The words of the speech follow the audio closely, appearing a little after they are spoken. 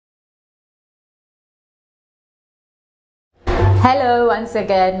Hello once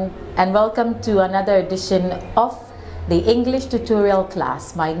again and welcome to another edition of the English tutorial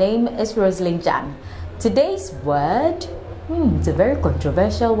class. My name is Rosaline Djan. Today's word, it's a very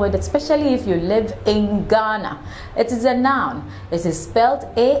controversial word, especially if you live in Ghana. It is a noun. It is spelled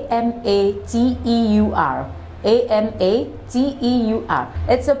A-M-A-T-E-U-R. A-M-A-T-E-U-R.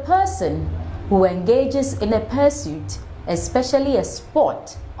 It's a person who engages in a pursuit, especially a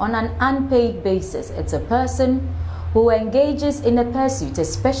sport, on an unpaid basis. It's a person who engages in a pursuit,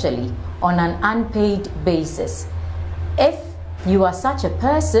 especially on an unpaid basis. If you are such a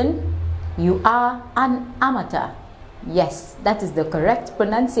person, you are an amateur. Yes, that is the correct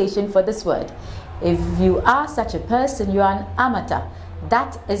pronunciation for this word. If you are such a person, you are an amateur.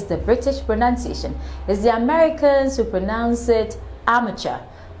 That is the British pronunciation. It's the Americans who pronounce it amateur.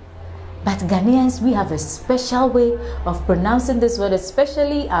 But Ghanaians, we have a special way of pronouncing this word,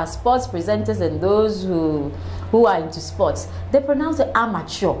 especially our sports presenters and those who are into sports. They pronounce it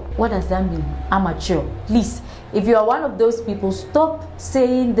amateur. What does that mean? Amateur. Please, if you are one of those people, stop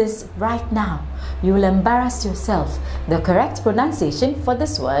saying this right now. You will embarrass yourself. The correct pronunciation for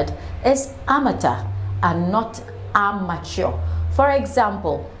this word is amateur and not amateur. For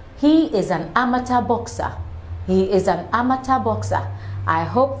example, he is an amateur boxer. He is an amateur boxer. I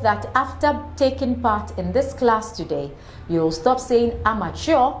hope that after taking part in this class today, you'll stop saying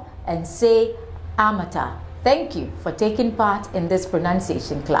amateur and say amateur. Thank you for taking part in this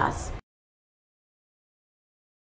pronunciation class.